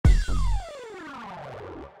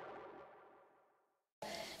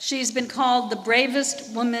She's been called the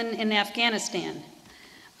bravest woman in Afghanistan.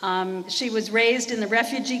 She was raised in the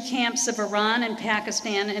refugee camps of Iran and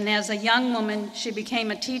Pakistan, and as a young woman, she became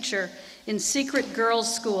a teacher in secret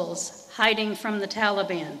girls' schools, hiding from the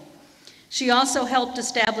Taliban. She also helped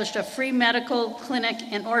establish a free medical clinic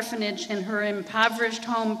and orphanage in her impoverished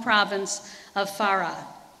home province of Farah.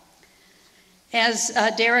 As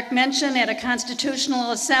Derek mentioned, at a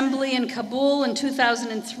constitutional assembly in Kabul in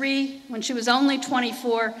 2003, when she was only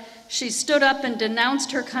 24, she stood up and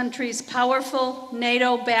denounced her country's powerful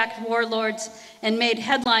NATO-backed warlords and made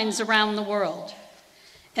headlines around the world.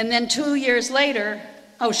 And then 2 years later,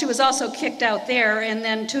 she was also kicked out there, and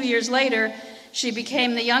then 2 years later, she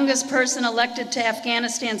became the youngest person elected to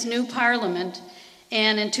Afghanistan's new parliament,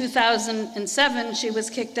 and in 2007, she was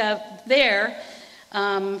kicked out there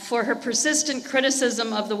for her persistent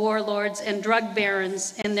criticism of the warlords and drug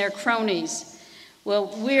barons and their cronies.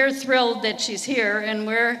 Well, we're thrilled that she's here, and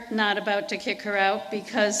we're not about to kick her out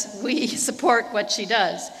because we support what she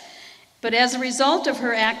does. But as a result of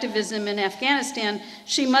her activism in Afghanistan,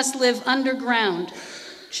 she must live underground.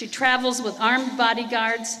 She travels with armed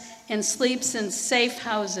bodyguards and sleeps in safe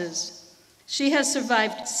houses. She has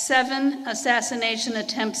survived 7 assassination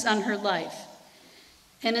attempts on her life.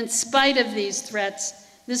 And in spite of these threats,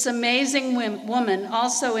 this amazing woman,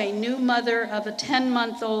 also a new mother of a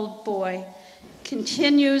 10-month-old boy,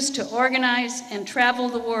 continues to organize and travel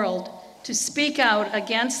the world to speak out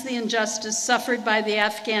against the injustice suffered by the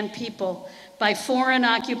Afghan people by foreign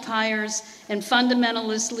occupiers and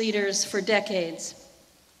fundamentalist leaders for decades.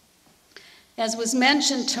 As was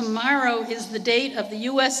mentioned, tomorrow is the date of the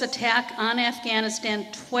U.S. attack on Afghanistan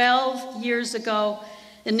 12 years ago,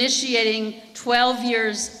 initiating 12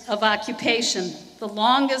 years of occupation, the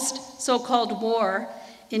longest so-called war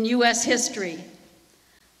in U.S. history.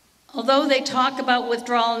 Although they talk about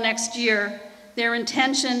withdrawal next year, their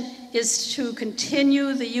intention is to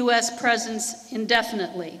continue the U.S. presence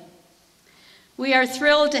indefinitely. We are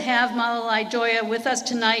thrilled to have Malalai Joya with us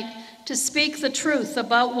tonight to speak the truth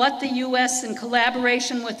about what the U.S. in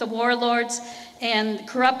collaboration with the warlords and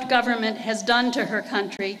corrupt government has done to her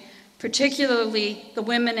country, particularly the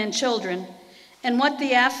women and children, and what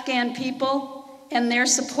the Afghan people and their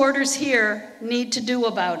supporters here need to do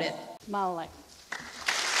about it. Malalai.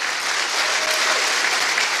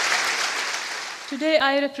 Today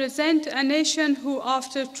I represent a nation who,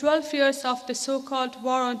 after 12 years of the so-called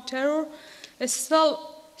war on terror,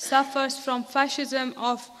 still suffers from fascism,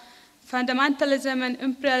 of fundamentalism and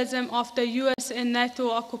imperialism of the US and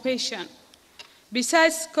NATO occupation.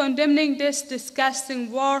 Besides condemning this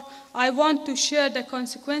disgusting war, I want to share the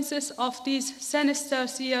consequences of these sinister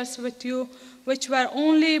years with you, which were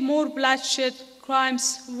only more bloodshed,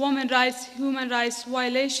 crimes, women's rights, human rights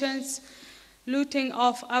violations, looting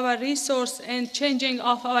of our resources, and changing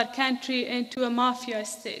of our country into a mafia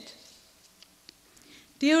state.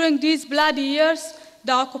 During these bloody years,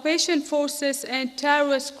 the occupation forces and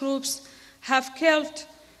terrorist groups have killed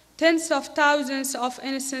tens of thousands of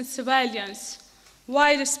innocent civilians.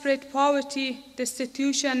 Widespread poverty,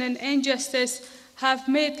 destitution, and injustice have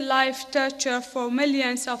made life torture for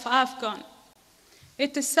millions of Afghans.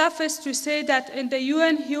 It is suffice to say that in the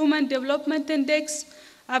UN Human Development Index,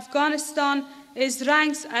 Afghanistan is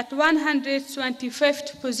ranked at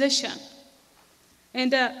 125th position in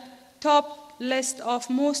the top list of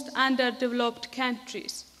most underdeveloped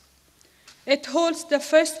countries. It holds the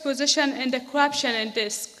first position in the corruption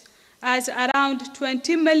index, as around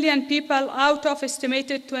 20 million people out of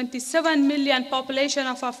estimated 27 million population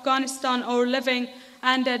of Afghanistan are living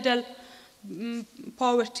under the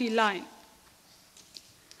poverty line.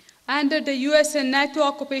 Under the US and NATO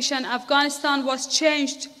occupation, Afghanistan was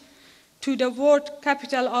changed to the world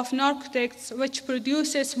capital of narcotics, which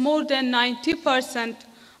produces more than 90%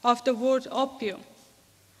 of the world opium.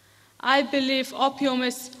 I believe opium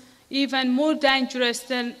is even more dangerous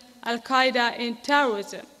than Al-Qaeda in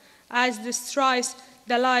terrorism, as it destroys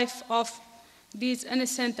the life of these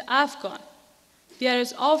innocent Afghans. There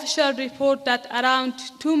is official report that around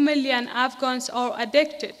 2 million Afghans are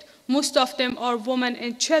addicted. Most of them are women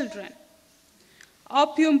and children.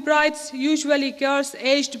 Opium brides, usually girls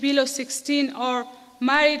aged below 16, are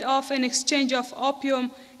married off in exchange of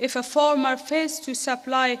opium if a farmer fails to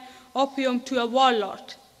supply opium to a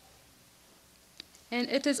warlord. And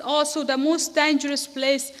it is also the most dangerous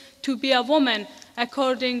place to be a woman,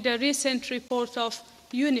 according to the recent report of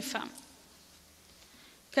UNIFEM.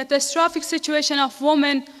 Catastrophic situation of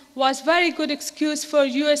women was very good excuse for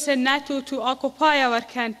US and NATO to occupy our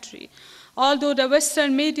country. Although the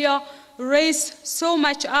Western media raise so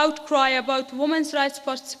much outcry about women's rights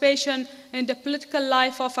participation in the political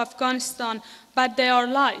life of Afghanistan, but they are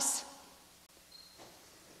lies.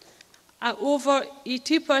 Over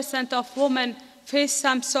 80% of women face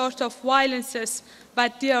some sort of violences,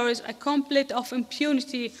 but there is a complete of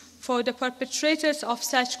impunity for the perpetrators of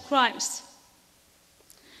such crimes.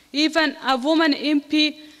 Even a woman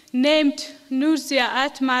MP named Nurzia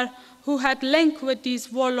Atmar, who had link with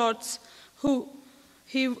these warlords,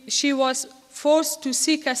 she was forced to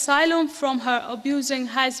seek asylum from her abusing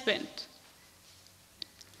husband.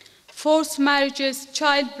 Forced marriages,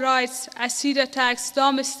 child brides, acid attacks,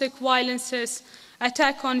 domestic violences,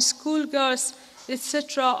 attack on schoolgirls,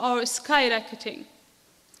 etc. are skyrocketing.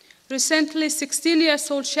 Recently,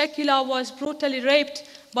 16-year-old Shakila was brutally raped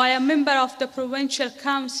by a member of the provincial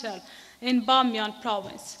council in Bamyan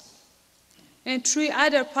province. And 3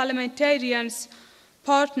 other parliamentarians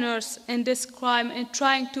partners in this crime in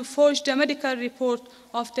trying to forge the medical report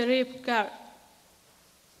of the rape girl.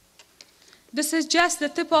 This is just the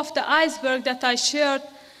tip of the iceberg that I shared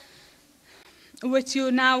with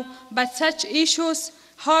you now, but such issues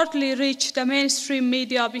hardly reach the mainstream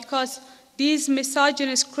media because these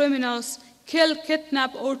misogynist criminals kill,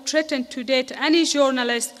 kidnap, or threaten to death any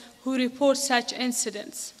journalist who reports such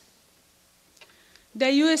incidents.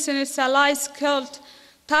 The US and its allies killed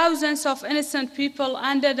thousands of innocent people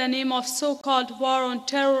under the name of so-called war on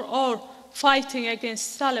terror or fighting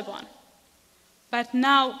against Taliban. But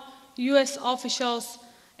now, US officials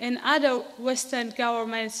and other Western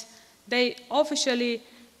governments, they officially,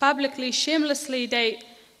 publicly, shamelessly, they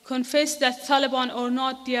confess that Taliban are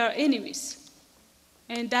not their enemies.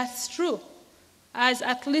 And that's true. As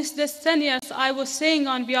at least this 10 years, I was saying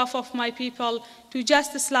on behalf of my people to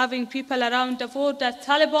justice-loving people around the world that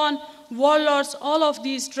Taliban, warlords, all of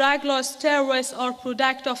these drug lords, terrorists are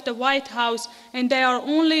product of the White House, and they are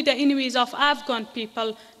only the enemies of Afghan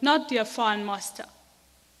people, not their foreign master.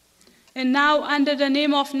 And now, under the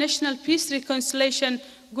name of national peace reconciliation,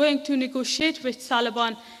 going to negotiate with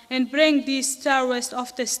Taliban and bring these terrorists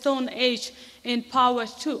of the Stone Age in power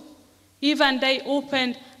too. Even they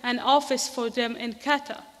opened an office for them in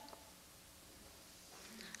Qatar.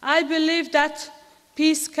 I believe that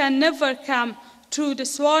peace can never come through the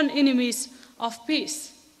sworn enemies of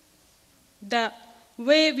peace. The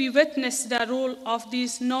way we witness the rule of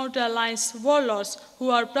these Northern Alliance warlords who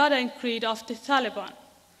are brother in creed of the Taliban.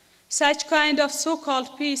 Such kind of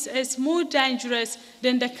so-called peace is more dangerous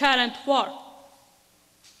than the current war.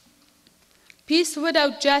 Peace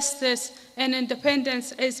without justice and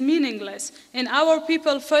independence is meaningless, and our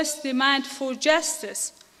people first demand for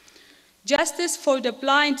justice. Justice for the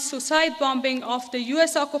blind suicide bombing of the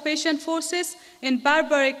US occupation forces and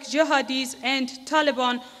barbaric jihadis and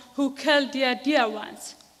Taliban who killed their dear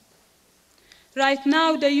ones. Right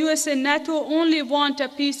now, the US and NATO only want a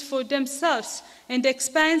peace for themselves and the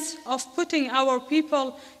expense of putting our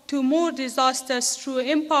people to more disasters through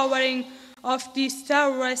empowering of these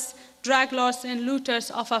terrorists, drug lords, and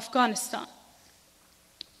looters of Afghanistan.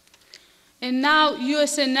 And now,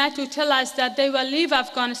 US and NATO tell us that they will leave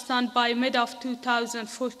Afghanistan by mid of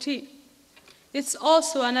 2014. It's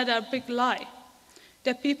also another big lie.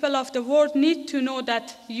 The people of the world need to know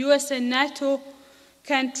that US and NATO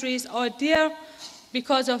countries are there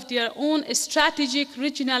because of their own strategic,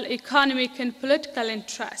 regional, economic, and political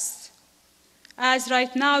interests. As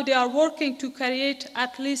right now, they are working to create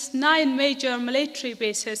at least 9 major military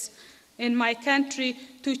bases in my country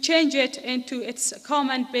to change it into its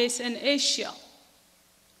command base in Asia.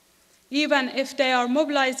 Even if they are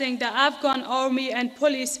mobilizing the Afghan army and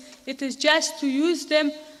police, it is just to use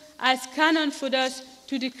them as cannon fodders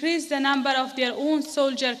to decrease the number of their own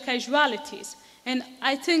soldier casualties. And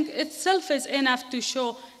I think itself is enough to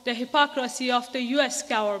show the hypocrisy of the US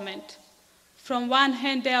government. From one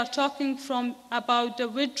hand, they are talking about the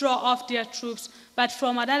withdrawal of their troops, but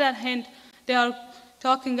from another hand, they are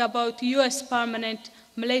talking about US permanent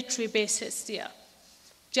military bases there.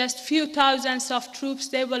 Just few thousands of troops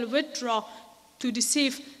they will withdraw to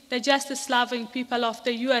deceive the justice-loving people of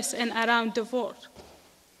the US and around the world.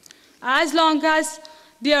 As long as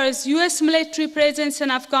there is US military presence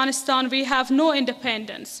in Afghanistan, we have no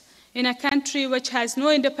independence. In a country which has no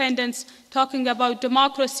independence, talking about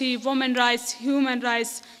democracy, women's rights, human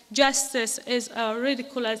rights, justice is a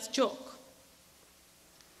ridiculous joke.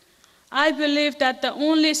 I believe that the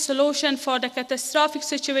only solution for the catastrophic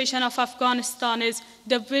situation of Afghanistan is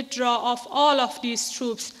the withdrawal of all of these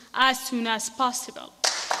troops as soon as possible.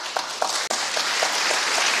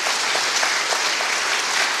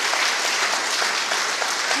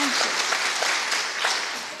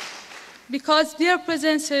 because their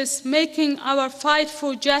presence is making our fight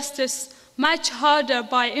for justice much harder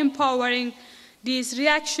by empowering these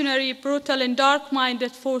reactionary, brutal, and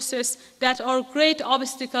dark-minded forces that are great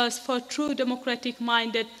obstacles for true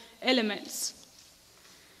democratic-minded elements.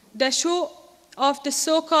 The show of the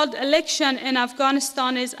so-called election in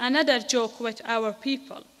Afghanistan is another joke with our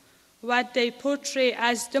people. What they portray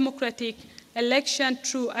as democratic election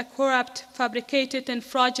through a corrupt, fabricated, and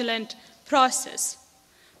fraudulent process.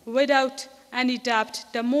 Without any doubt,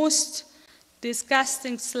 the most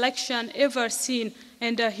disgusting selection ever seen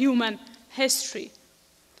in the human history.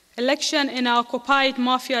 Election in an occupied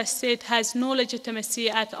mafia state has no legitimacy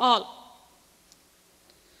at all.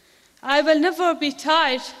 I will never be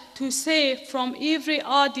tired to say from every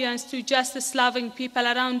audience to justice-loving people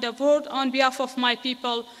around the world on behalf of my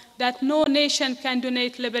people that no nation can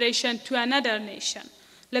donate liberation to another nation.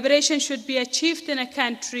 Liberation should be achieved in a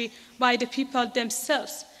country by the people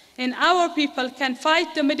themselves. And our people can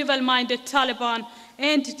fight the medieval-minded Taliban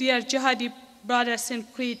and their jihadi brothers in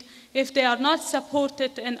creed if they are not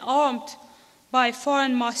supported and armed by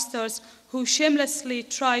foreign masters who shamelessly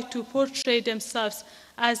try to portray themselves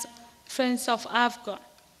as friends of Afghan.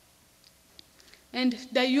 And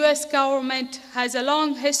the US government has a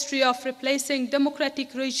long history of replacing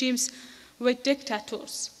democratic regimes with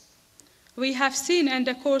dictators. We have seen in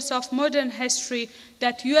the course of modern history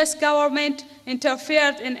that US government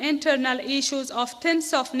interfered in internal issues of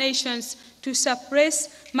tens of nations to suppress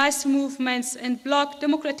mass movements and block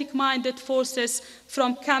democratic-minded forces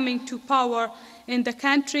from coming to power in the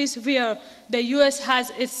countries where the US has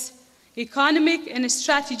its economic and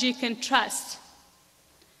strategic interests.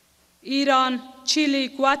 Iran, Chile,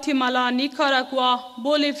 Guatemala, Nicaragua,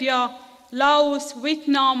 Bolivia, Laos,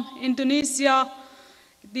 Vietnam, Indonesia.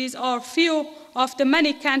 These are few of the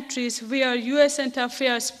many countries where US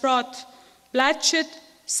interference brought bloodshed,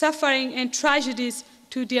 suffering, and tragedies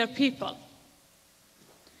to their people.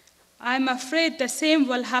 I'm afraid the same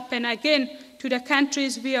will happen again to the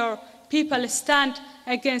countries where people stand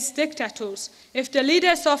against dictators. If the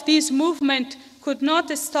leaders of these movements could not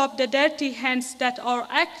stop the dirty hands that are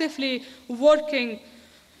actively working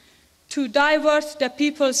to divert the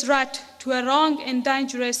people's wrath to a wrong and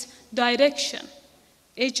dangerous direction.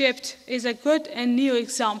 Egypt is a good and new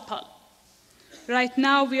example. Right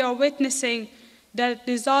now we are witnessing the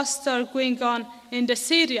disaster going on in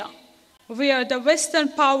Syria, where the Western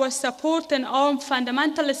powers support and arm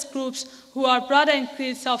fundamentalist groups who are brother in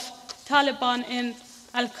creeds of Taliban and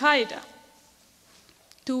Al-Qaeda,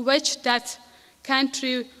 to which that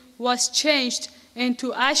country was changed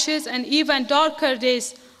into ashes, and even darker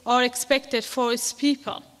days are expected for its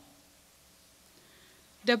people.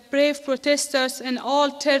 The brave protesters in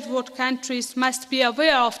all third world countries must be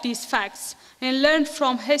aware of these facts and learn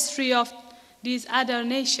from history of these other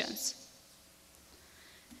nations.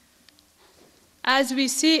 As we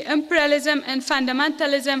see, imperialism and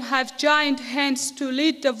fundamentalism have joined hands to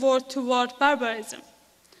lead the world toward barbarism.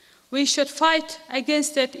 We should fight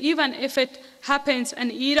against it even if it happens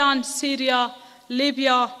in Iran, Syria,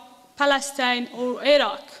 Libya, Palestine, or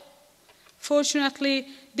Iraq. Fortunately,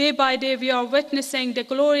 day by day we are witnessing the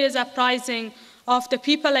glorious uprising of the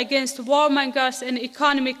people against warmongers and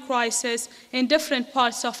economic crisis in different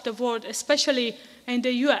parts of the world, especially in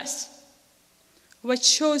the US, which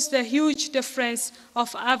shows the huge difference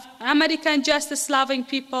of American justice-loving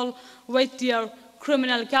people with their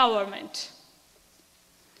criminal government.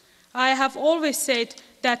 I have always said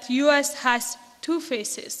that the US has two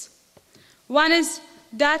faces. One is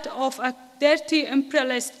that of a dirty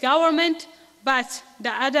imperialist government, but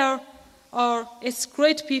the other are its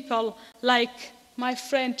great people like my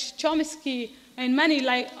friend Chomsky and many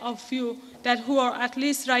of you who are at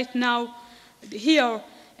least right now here,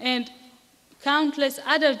 and countless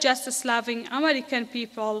other justice-loving American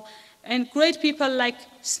people and great people like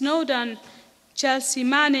Snowden, Chelsea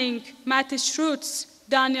Manning, Matthew Schutz,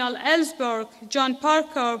 Daniel Ellsberg, John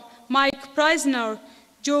Parker, Mike Prisner,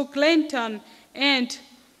 Joe Clinton, and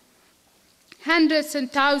hundreds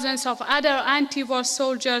and thousands of other anti-war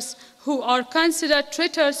soldiers who are considered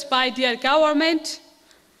traitors by their government,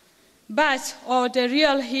 but are the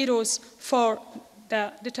real heroes for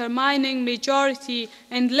the determining majority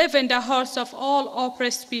and live in the hearts of all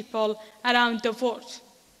oppressed people around the world.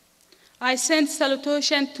 I send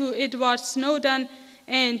salutation to Edward Snowden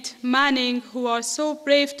and Manning, who are so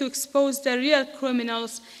brave to expose the real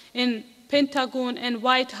criminals in Pentagon and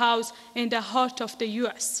White House in the heart of the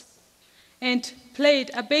US, and played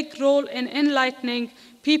a big role in enlightening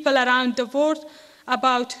people around the world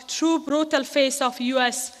about true brutal face of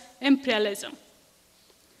US imperialism.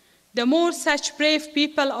 The more such brave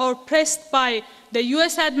people are pressed by the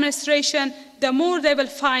US administration, the more they will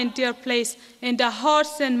find their place in the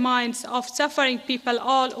hearts and minds of suffering people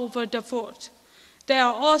all over the world. They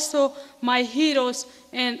are also my heroes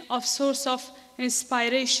and a source of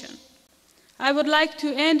inspiration. I would like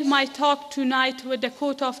to end my talk tonight with the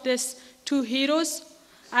quote of these two heroes.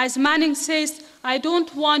 As Manning says, I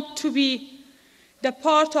don't want to be the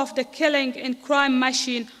part of the killing and crime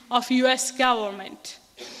machine of US government.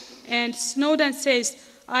 And Snowden says,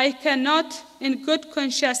 I cannot in good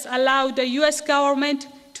conscience allow the US government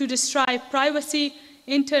to destroy privacy,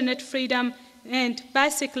 internet freedom, and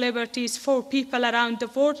basic liberties for people around the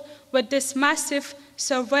world with this massive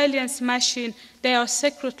surveillance machine they are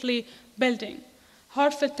secretly building.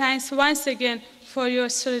 Heartfelt thanks once again for your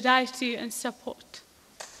solidarity and support.